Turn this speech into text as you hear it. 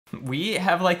We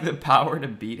have like the power to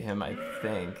beat him, I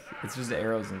think. It's just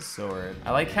arrows and sword.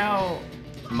 I like how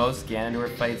most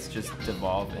Ganondorf fights just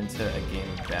devolve into a game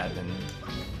of badminton.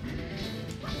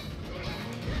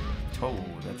 Oh,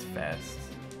 that's fast.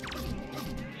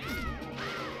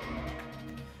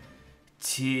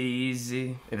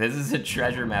 Teasy. If this is a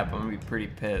treasure map, I'm gonna be pretty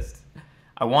pissed.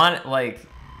 I want like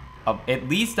at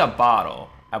least a bottle.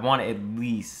 I want at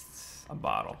least a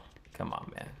bottle. Come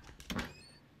on, man.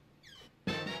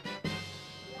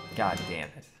 God damn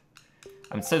it.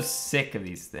 I'm so sick of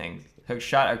these things.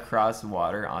 Hookshot across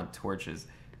water on torches.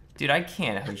 Dude, I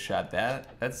can't hookshot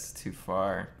that. That's too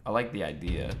far. I like the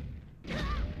idea.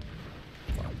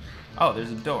 Oh,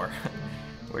 there's a door.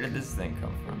 Where did this thing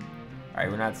come from?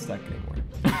 Alright, we're not stuck anymore.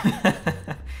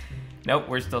 Nope,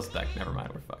 we're still stuck. Never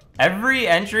mind, we're fucked. Every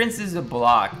entrance is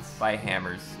blocked by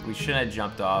hammers. We shouldn't have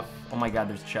jumped off. Oh my god,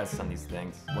 there's chests on these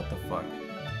things. What the fuck?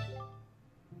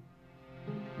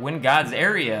 Win God's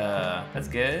area. That's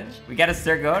good. We gotta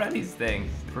start going on these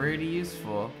things. Pretty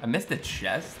useful. I missed a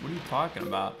chest? What are you talking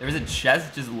about? There was a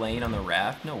chest just laying on the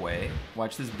raft? No way.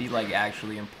 Watch this be like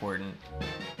actually important.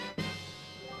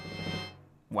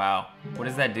 Wow. What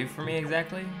does that do for me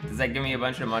exactly? Does that give me a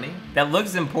bunch of money? That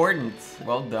looks important.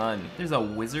 Well done. There's a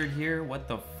wizard here? What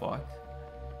the fuck?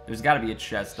 There's gotta be a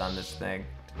chest on this thing.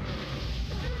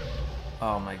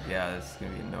 Oh my god, this is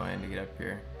gonna be annoying to get up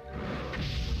here.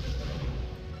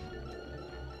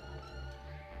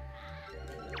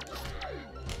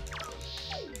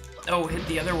 Oh, hit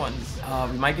the other ones.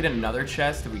 We might get another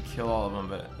chest if we kill all of them,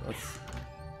 but let's...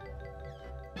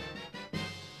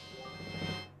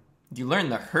 You learn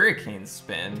the hurricane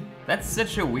spin. That's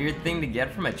such a weird thing to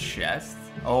get from a chest.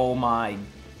 Oh my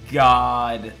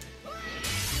god.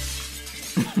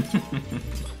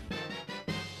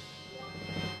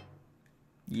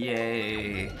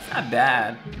 Yay. It's not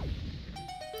bad.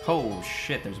 Oh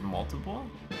shit, there's multiple?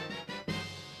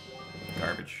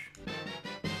 Garbage.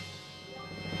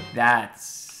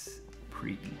 That's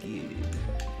pretty good.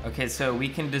 Okay, so we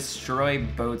can destroy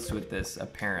boats with this,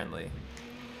 apparently.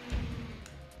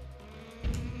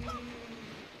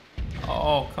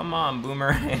 Oh, come on,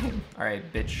 boomerang.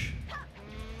 Alright, bitch.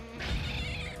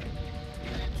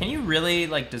 Can you really,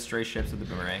 like, destroy ships with the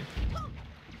boomerang?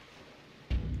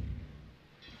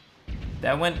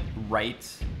 That went right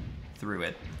through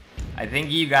it. I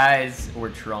think you guys were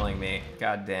trolling me.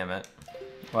 God damn it.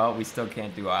 Well, we still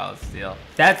can't do Isle of Steel.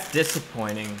 That's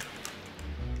disappointing.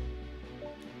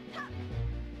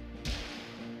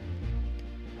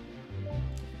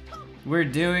 We're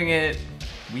doing it.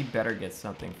 We better get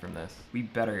something from this. We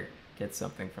better get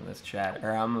something from this chat,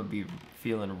 or I'm gonna be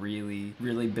feeling really,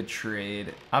 really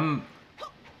betrayed. I'm,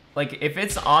 like, if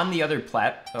it's on the other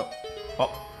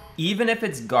even if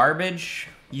it's garbage,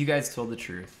 you guys told the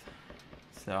truth.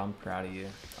 So I'm proud of you.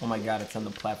 Oh my god, it's on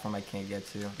the platform I can't get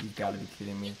to. You've got to be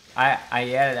kidding me. I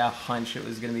had a hunch it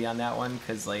was gonna be on that one,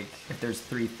 because like, if there's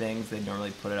 3 things, they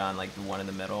normally put it on like the one in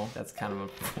the middle. That's kind of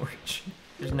unfortunate.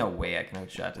 There's no way I can hook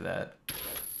shot to that.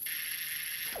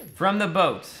 From the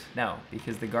boat. No,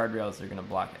 because the guardrails are gonna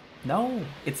block it. No,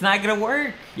 it's not gonna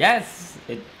work. Yes,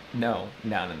 no.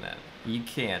 You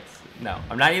can't. No,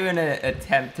 I'm not even gonna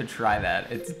attempt to try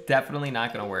that. It's definitely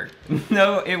not gonna work.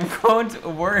 No, it won't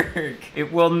work.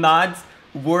 It will not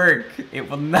work. It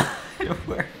will not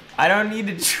work. I don't need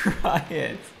to try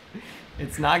it.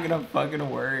 It's not gonna fucking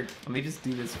work. Let me just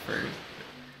do this first.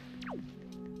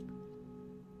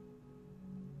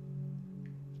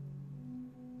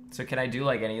 So can I do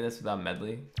like any of this without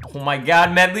Medley? Oh my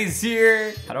god, Medley's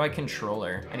here! How do I control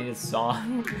her? I need a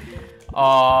song.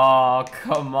 Oh,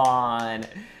 come on.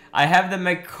 I have the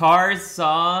Makar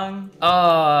song.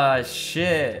 Oh,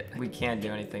 shit. We can't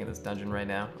do anything in this dungeon right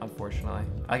now, unfortunately.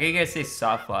 I like you guys say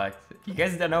soft lock. You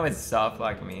guys don't know what soft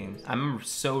lock means. I'm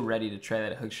so ready to try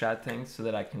that hookshot thing so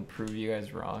that I can prove you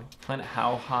guys wrong. Clint,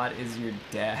 how hot is your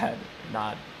dad?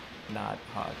 Not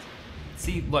hot.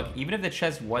 See, look, even if the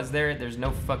chest was there, there's no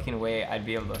fucking way I'd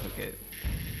be able to hook it.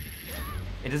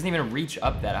 It doesn't even reach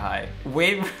up that high.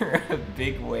 Wait for a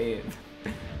big wave.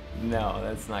 No,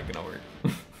 that's not gonna work.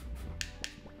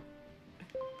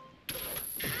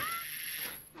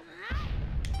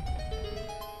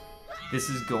 This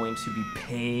is going to be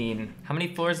pain. How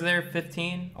many floors are there?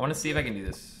 15? I wanna see if I can do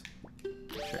this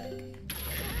trick.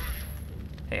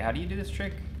 Hey, how do you do this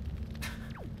trick?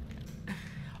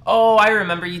 Oh, I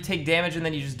remember. You take damage and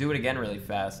then you just do it again really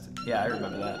fast. Yeah, I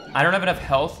remember that. I don't have enough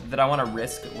health that I want to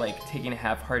risk like taking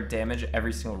half heart damage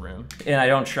every single room. And I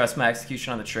don't trust my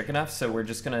execution on the trick enough, so we're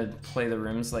just gonna play the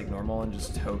rooms like normal and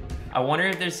just hope. I wonder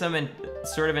if there's some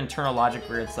sort of internal logic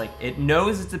where it's like, it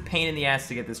knows it's a pain in the ass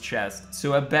to get this chest,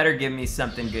 so it better give me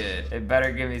something good. It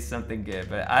better give me something good,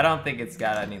 but I don't think it's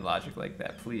got any logic like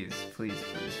that. Please, please,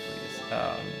 please, please.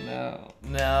 Oh, no.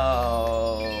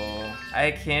 No.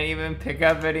 I can't even pick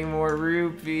up any more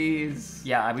rupees.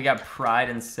 Yeah, we got pride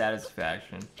and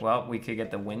satisfaction. Well, we could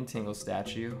get the Wind Tingle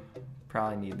statue.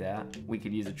 Probably need that. We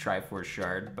could use a Triforce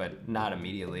shard, but not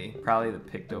immediately. Probably the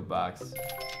Picto box.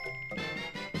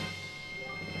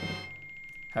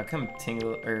 How come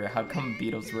how come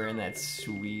Beetle's wearing that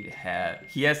sweet hat?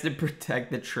 He has to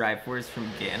protect the Triforce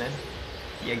from Ganon?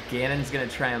 Yeah, Ganon's gonna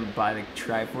try and buy the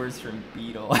Triforce from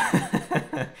Beetle.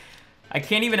 I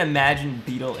can't even imagine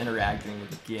Beetle interacting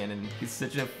with Ganon. He's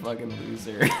such a fucking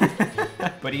loser.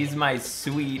 But he's my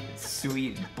sweet,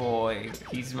 sweet boy.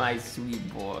 He's my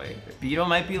sweet boy. Beetle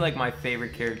might be like my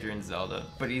favorite character in Zelda,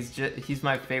 but he's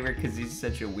my favorite because he's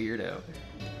such a weirdo.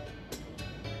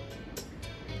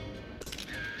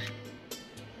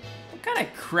 What kind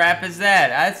of crap is that?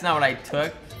 That's not what I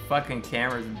took. Fucking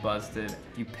camera's busted.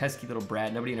 You pesky little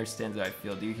brat. Nobody understands how I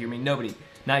feel. Do you hear me? Nobody.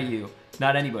 Not you.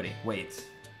 Not anybody. Wait.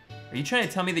 Are you trying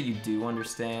to tell me that you do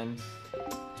understand?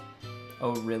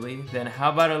 Oh, really? Then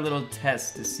how about a little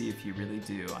test to see if you really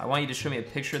do? I want you to show me a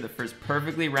picture of the first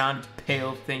perfectly round,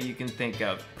 pale thing you can think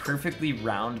of. Perfectly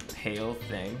round, pale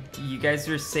thing? You guys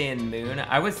were saying moon?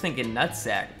 I was thinking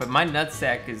nutsack, but my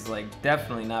nutsack is like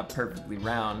definitely not perfectly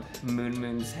round.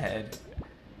 Moon's head.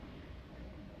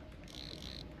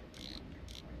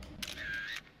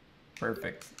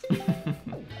 Perfect. This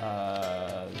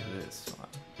one.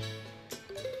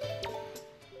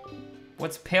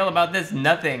 What's pale about this?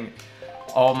 Nothing.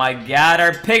 Oh my god,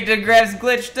 our pictograph's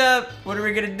glitched up! What are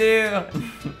we gonna do?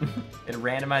 It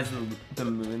randomized the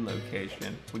moon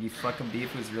location. Would you fuck a bee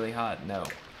if it was really hot? No.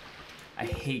 I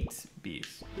hate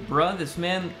bees. Bruh, this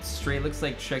man straight looks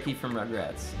like Chucky from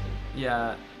Rugrats.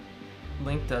 Yeah,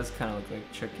 Link does kind of look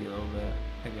like Chucky a little bit,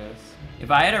 I guess.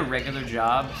 If I had a regular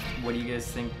job, what do you guys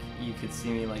think you could see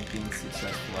me like being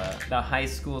successful at? The high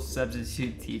school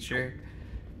substitute teacher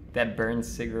that burns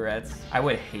cigarettes. I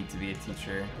would hate to be a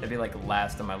teacher. That'd be like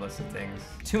last on my list of things.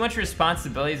 Too much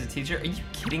responsibility as a teacher? Are you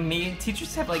kidding me?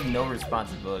 Teachers have like no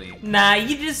responsibility. Nah,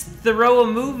 you just throw a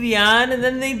movie on and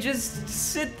then they just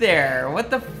sit there. What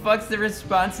the fuck's the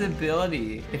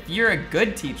responsibility? If you're a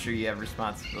good teacher, you have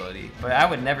responsibility. But I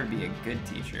would never be a good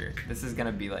teacher. This is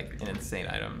gonna be like an insane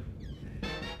item.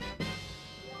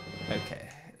 Okay,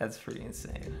 that's pretty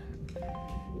insane.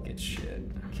 Good shit.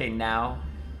 Okay, now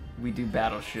we do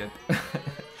Battleship.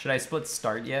 Should I split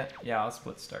start yet? Yeah, I'll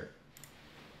split start.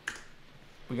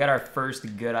 We got our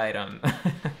first good item.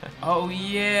 Oh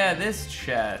yeah, this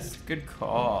chest. Good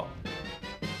call.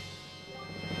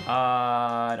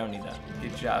 I don't need that.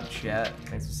 Good job, chat.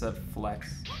 Thanks for sub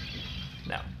flex.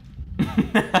 No.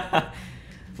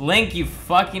 Link, you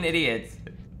fucking idiot.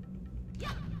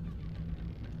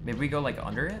 Maybe we go like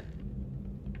under it?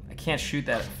 I can't shoot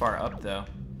that far up though.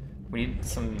 We need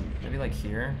some, maybe like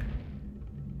here.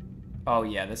 Oh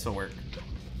yeah, this will work.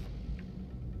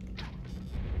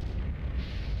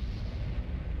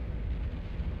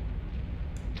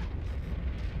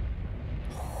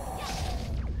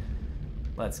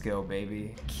 Let's go,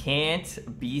 baby.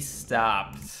 Can't be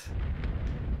stopped.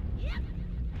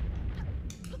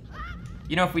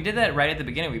 You know, if we did that right at the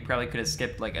beginning, we probably could have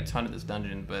skipped like a ton of this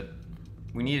dungeon, but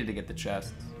we needed to get the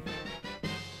chest.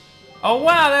 Oh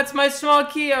wow, that's my small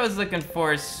key I was looking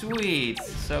for. Sweet.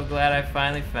 So glad I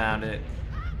finally found it.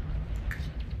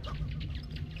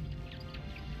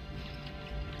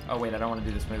 Oh wait, I don't want to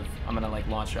do this move. I'm gonna like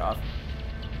launch off.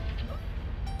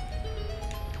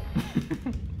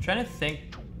 Trying to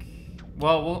think.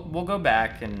 Well, we'll go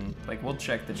back and like we'll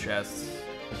check the chests.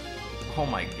 Oh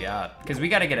my god, because we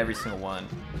gotta get every single one.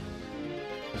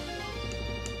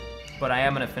 But I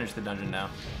am gonna finish the dungeon now.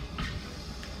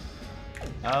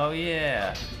 Oh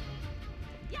yeah.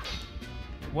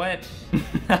 What?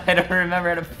 I don't remember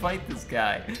how to fight this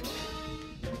guy.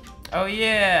 Oh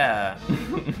yeah.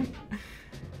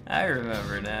 I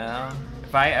remember now.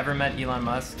 If I ever met Elon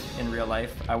Musk in real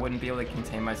life, I wouldn't be able to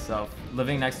contain myself.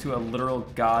 Living next to a literal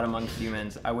god among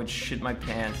humans, I would shit my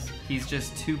pants. He's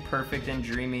just too perfect and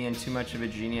dreamy and too much of a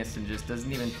genius and just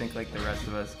doesn't even think like the rest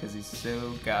of us because he's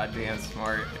so goddamn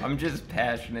smart. I'm just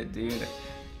passionate, dude.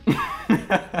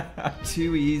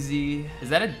 Too easy. Is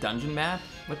that a dungeon map?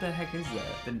 What the heck is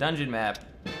that? The dungeon map.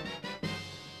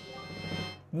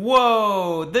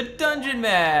 Whoa, the dungeon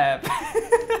map!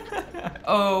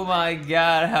 Oh my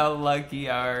god, how lucky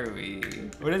are we?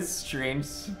 What a strange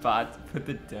spot to put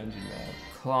the dungeon map.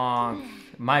 Clonk.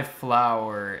 My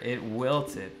flower, it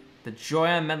wilted. The joy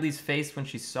on Medley's face when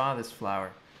she saw this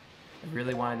flower. I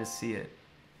really wanted to see it.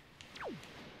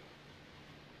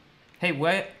 Hey,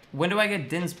 when do I get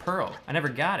Din's Pearl? I never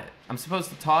got it. I'm supposed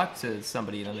to talk to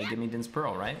somebody and then they give me Din's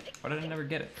Pearl, right? Why did I never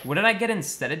get it? What did I get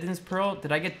instead of Din's Pearl?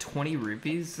 Did I get 20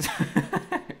 rupees?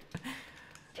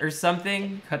 Or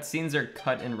something? Cutscenes are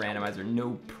cut in Randomizer.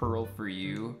 No pearl for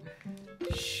you.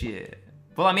 Shit.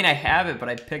 Well, I mean, I have it, but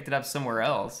I picked it up somewhere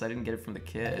else. I didn't get it from the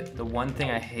kid. The one thing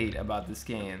I hate about this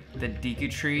game, the Deku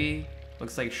tree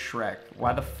looks like Shrek.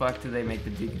 Why the fuck do they make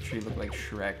the Deku tree look like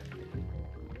Shrek?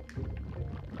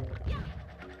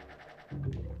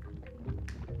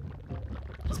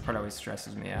 This part always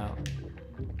stresses me out.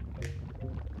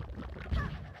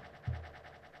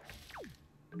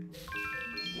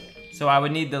 So I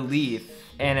would need the leaf,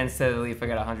 and instead of the leaf, I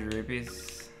got 100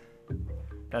 rupees.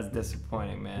 That's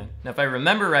disappointing, man. Now, if I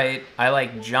remember right, I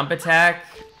like jump attack.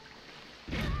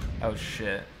 Oh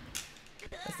shit.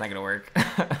 That's not gonna work.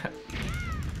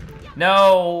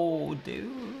 No,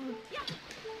 dude.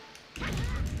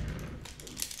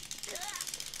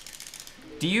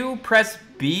 Do you press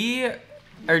B?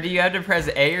 Or do you have to press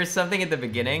A or something at the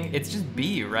beginning? It's just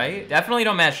B, right? Definitely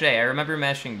don't mash A. I remember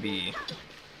mashing B.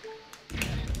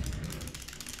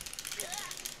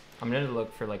 I'm gonna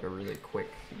look for like a really quick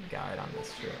guide on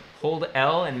this shit. Hold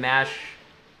L and mash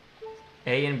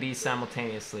A and B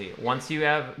simultaneously. Once you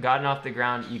have gotten off the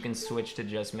ground, you can switch to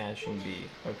just mashing B.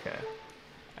 Okay.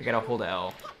 I gotta hold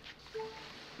L.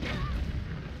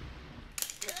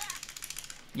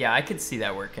 Yeah, I could see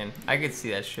that working. I could see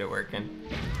that shit working.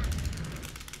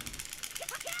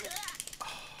 Oh,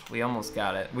 we almost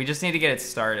got it. We just need to get it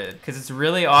started. Because it's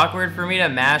really awkward for me to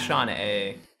mash on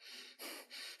A.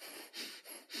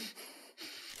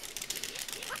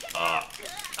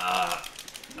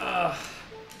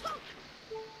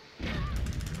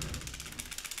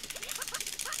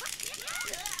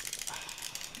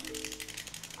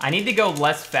 I need to go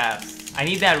less fast. I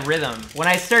need that rhythm. When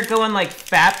I start going like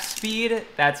fap speed,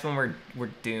 that's when we're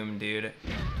doomed, dude.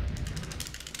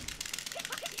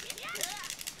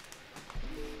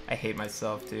 I hate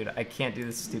myself, dude. I can't do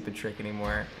this stupid trick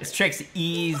anymore. This trick's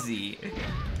easy.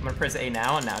 I'm gonna press A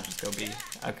now and now just go B.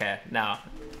 Okay, now.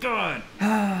 Good.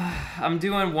 I'm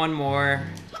doing one more.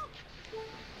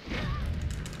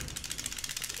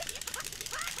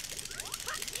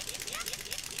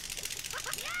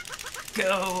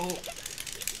 Go.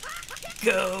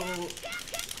 Go.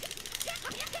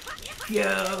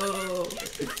 Go.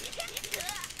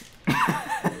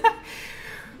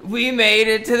 We made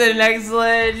it to the next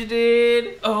ledge,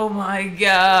 dude. Oh my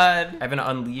god. I haven't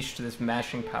unleashed this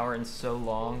mashing power in so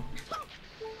long.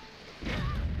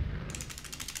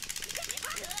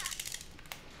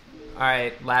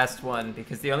 Alright, last one,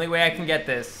 because the only way I can get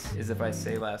this is if I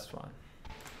say last one.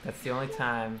 That's the only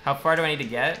time. How far do I need to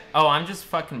get? Oh, I'm just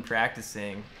fucking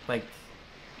practicing. Like,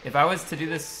 if I was to do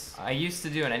this, I used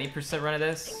to do an any percent run of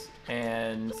this,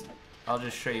 and I'll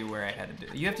just show you where I had to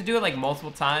do it. You have to do it like multiple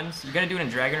times. You gotta do it in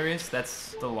Dragon Roost.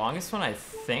 That's the longest one I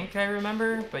think I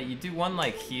remember, but you do one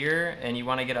like here, and you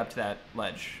wanna get up to that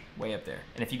ledge, way up there.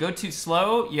 And if you go too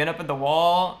slow, you end up at the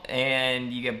wall,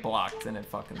 and you get blocked, and it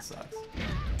fucking sucks.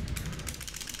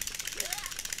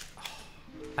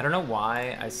 I don't know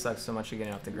why I suck so much at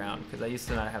getting off the ground, because I used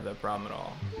to not have that problem at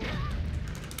all.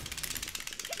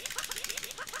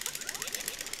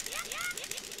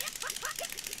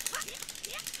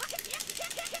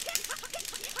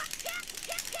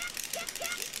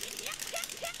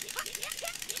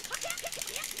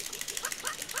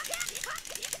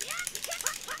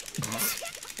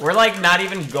 We're like not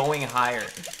even going higher.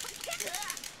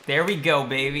 There we go,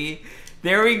 baby.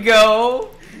 There we go.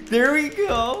 There we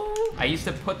go. I used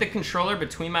to put the controller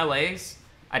between my legs.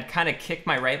 I'd kind of kick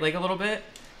my right leg a little bit,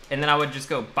 and then I would just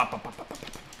go bop, bop, bop, bop, bop.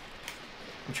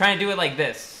 I'm trying to do it like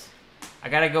this. I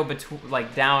gotta go between,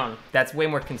 like down. That's way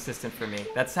more consistent for me.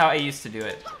 That's how I used to do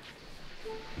it.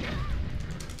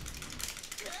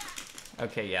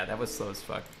 Okay, yeah, that was slow as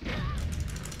fuck.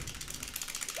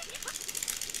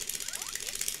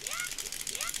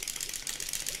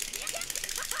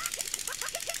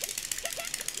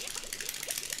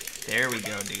 There we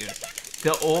go, dude.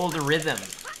 The old rhythm.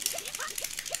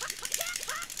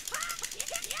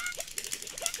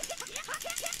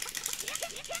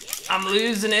 I'm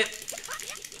losing it.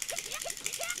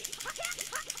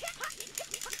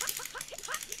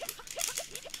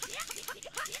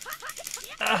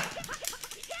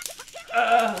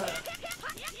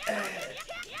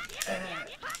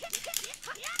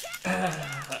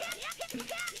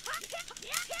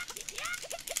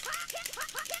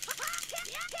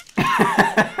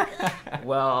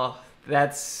 Well,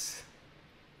 that's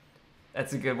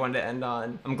a good one to end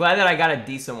on. I'm glad that I got a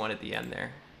decent one at the end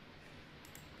there.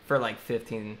 For like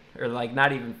 15, or like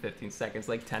not even 15 seconds,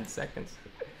 like 10 seconds.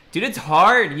 Dude, it's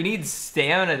hard. You need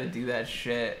stamina to do that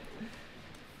shit.